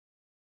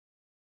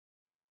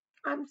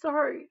I'm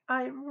sorry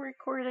I'm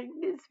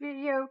recording this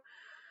video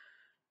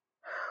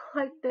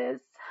like this.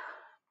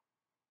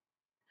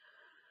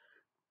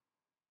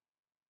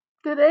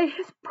 Today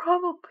is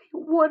probably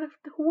one of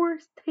the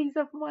worst days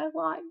of my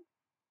life.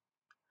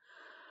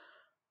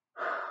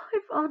 I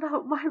found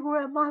out my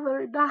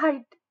grandmother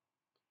died.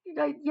 She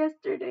died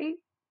yesterday.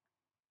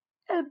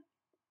 And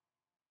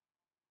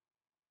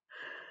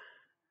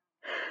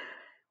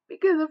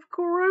because of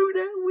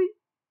Corona, we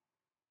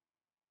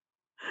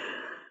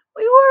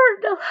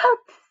weren't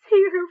allowed to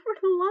see her for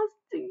the last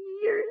 2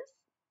 years.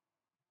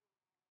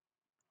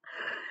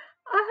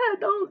 I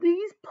had all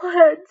these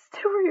plans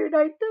to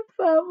reunite the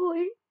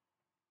family.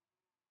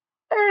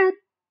 And,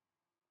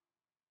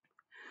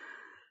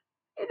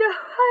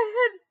 I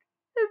had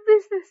a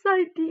business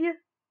idea.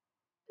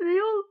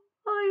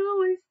 I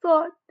always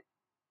thought,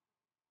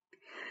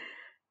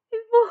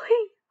 if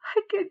only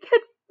I could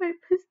get my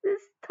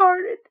business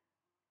started,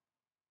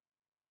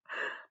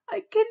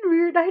 I can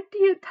reunite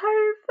the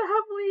entire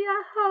family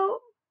at home.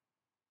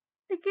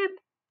 I can.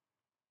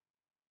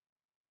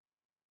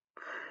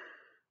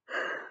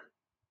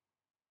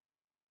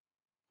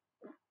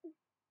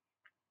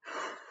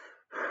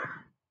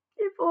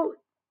 If only.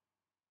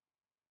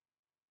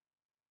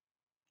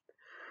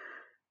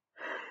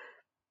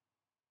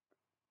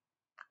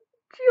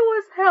 She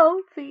was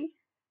healthy.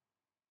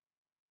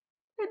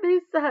 And I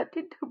sat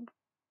into.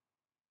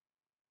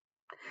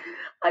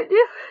 I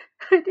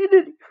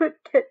didn't even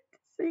get to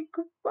say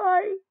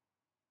goodbye.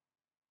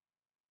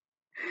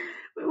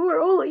 We were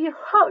only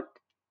allowed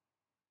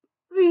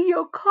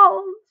video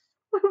calls.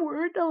 We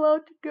weren't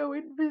allowed to go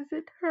and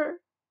visit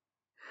her.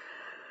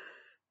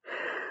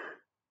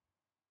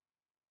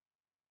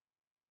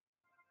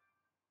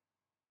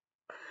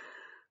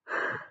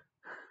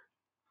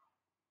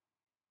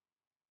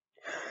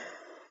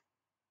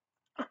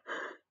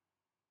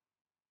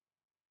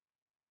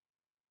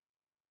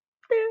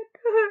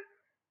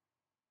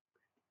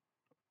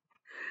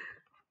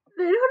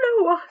 They don't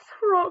know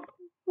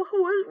what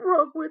was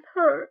wrong with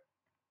her.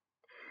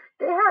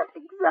 They had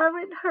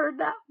examined her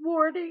that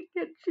morning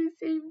and she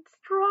seemed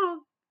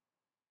strong.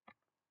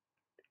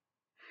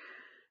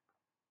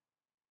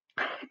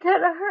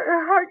 Then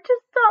her heart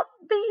just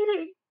stopped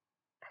beating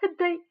and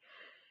they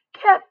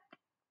kept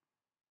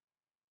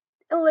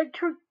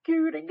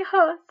electrocuting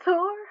her so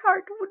her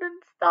heart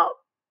wouldn't stop.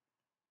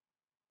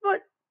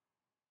 But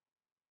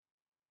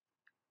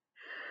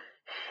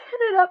she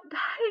ended up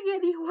dying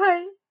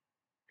anyway.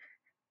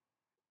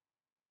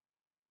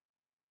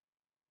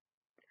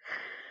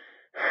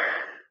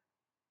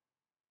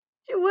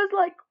 She was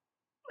like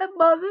my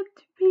mother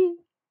to me.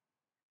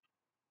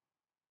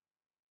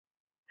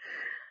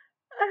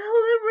 And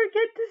I'll never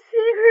get to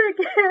see her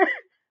again.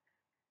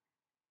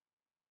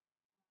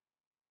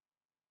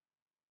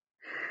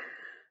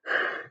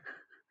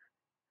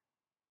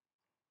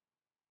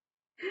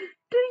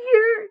 2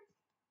 years.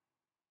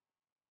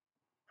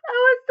 I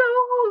was so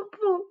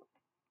hopeful.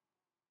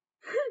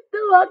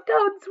 The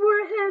lockdowns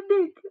were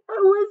ending. I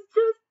was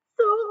just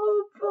so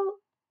hopeful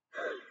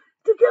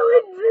to go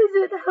and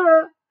visit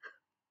her.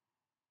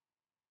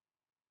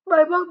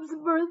 My mom's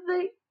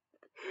birthday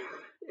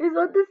is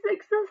on the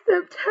 6th of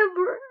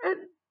September, and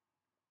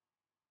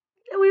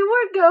we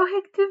were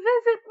going to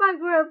visit my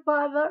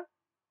grandmother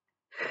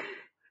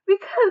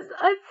because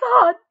I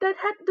thought that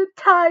at the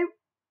time,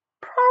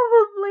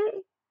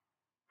 probably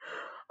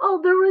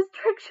all the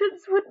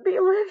restrictions would be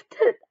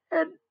lifted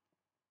and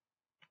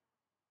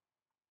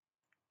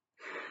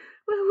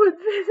we would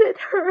visit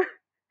her.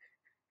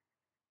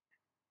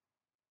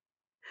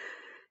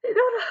 They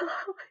don't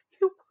allow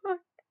anyone.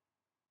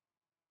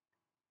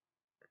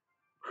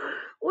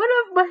 One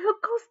of my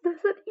uncles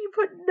doesn't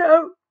even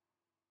know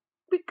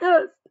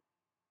because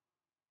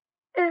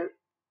if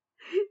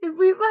if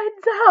he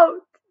finds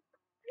out,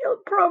 he'll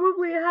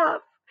probably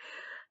have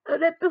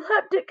an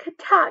epileptic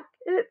attack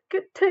and it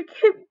could take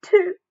him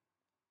too.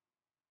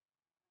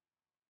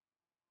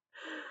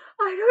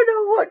 I don't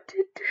know what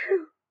to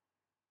do.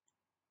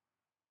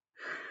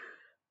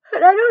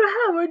 And I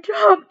don't have a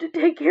job to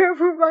take care of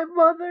my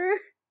mother.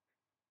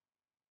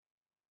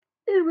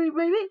 And we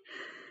may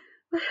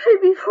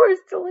be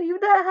forced to leave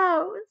the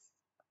house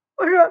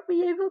or not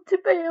be able to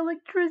pay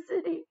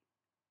electricity.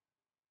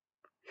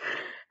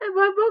 And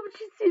my mom,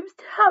 she seems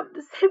to have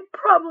the same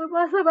problem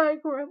as my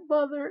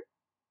grandmother.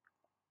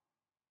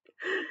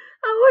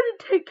 I want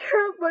to take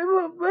care of my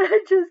mom, but I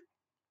just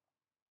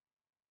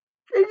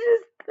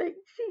think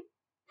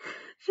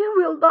she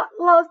will not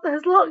last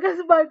as long as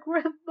my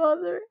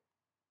grandmother.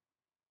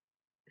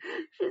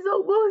 She's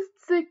almost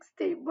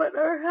 60, but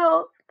her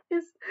health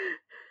is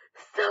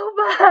so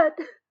bad.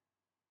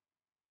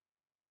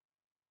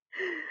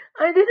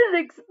 I didn't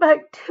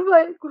expect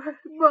my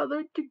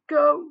grandmother to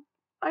go.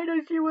 I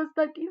know she was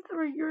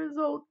 93 years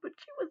old, but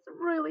she was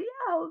really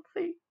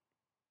healthy.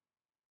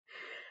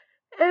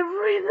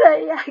 Every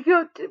day I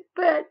go to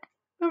bed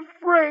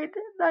afraid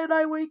that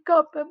I wake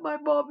up and my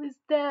mom is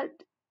dead.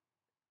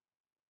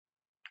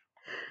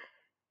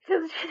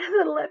 Because she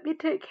doesn't let me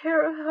take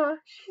care of her.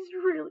 She's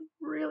really,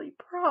 really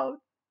proud.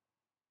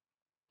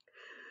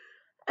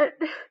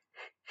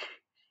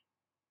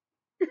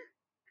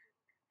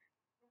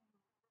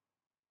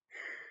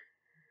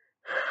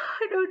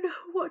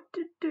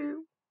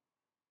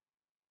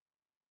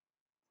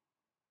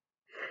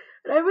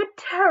 And I'm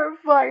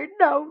terrified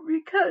now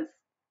because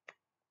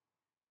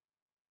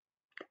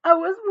I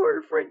was more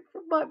afraid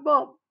for my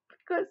mom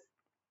because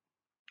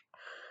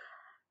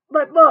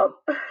my mom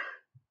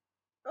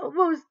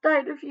almost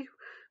died a few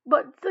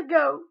months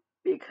ago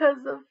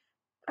because of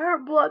her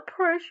blood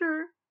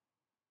pressure.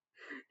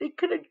 They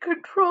couldn't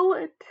control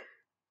it,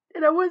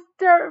 and I was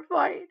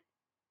terrified.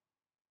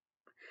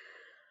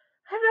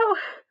 I know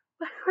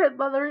my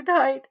grandmother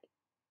died,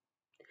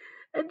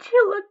 and she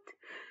looked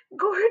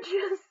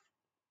gorgeous.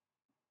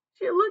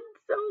 She looked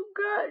so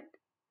good.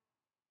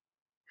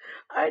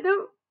 I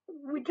know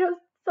we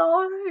just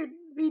saw her in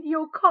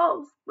video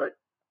calls, but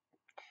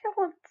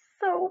she looked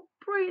so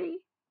pretty.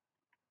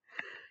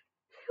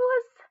 She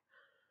was.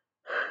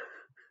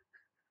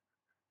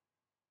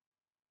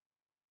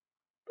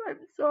 I'm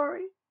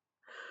sorry.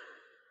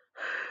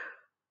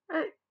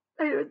 I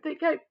I don't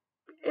think I'm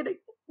in a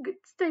good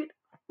state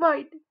of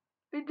mind.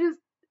 I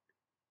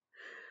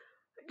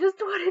just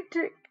wanted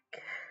to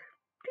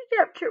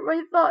capture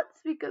my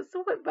thoughts because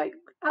when my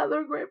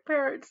other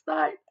grandparents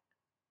died,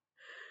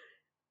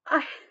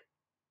 I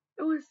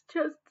it was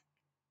just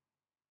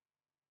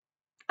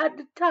at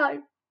the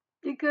time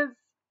because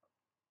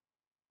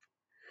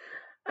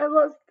I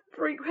lost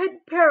three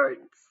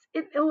grandparents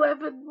in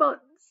 11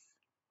 months.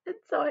 And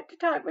so at the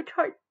time I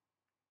tried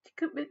to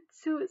commit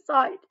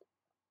suicide.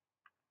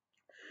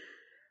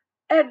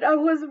 And I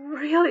was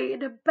really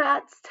in a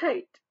bad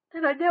state.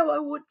 And I know I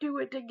would do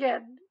it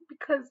again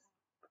because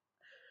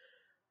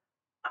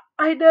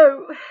I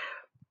know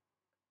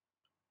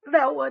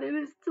now what it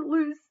is to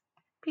lose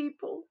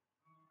people.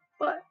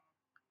 But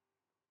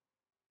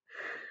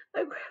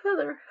my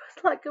grandmother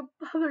was like a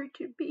mother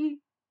to me.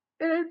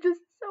 And I'm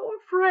just so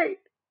afraid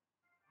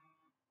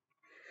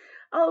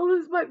I'll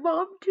lose my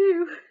mom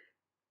too.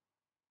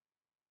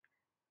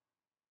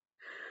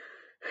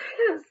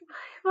 Because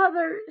my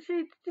mother,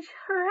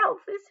 her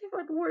health is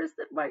even worse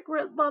than my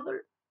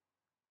grandmother.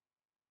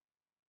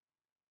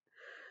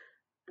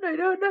 And I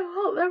don't know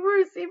I'll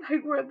ever see my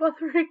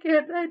grandmother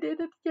again. I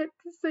didn't get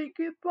to say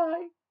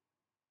goodbye.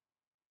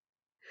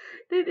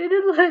 They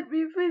didn't let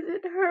me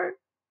visit her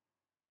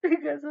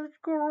because of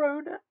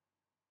Corona.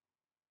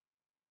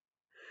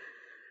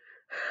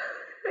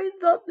 I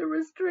thought the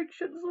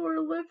restrictions were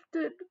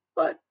lifted,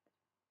 but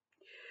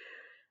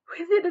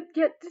we didn't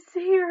get to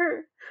see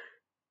her.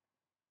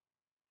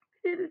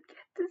 We didn't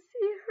get to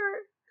see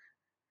her.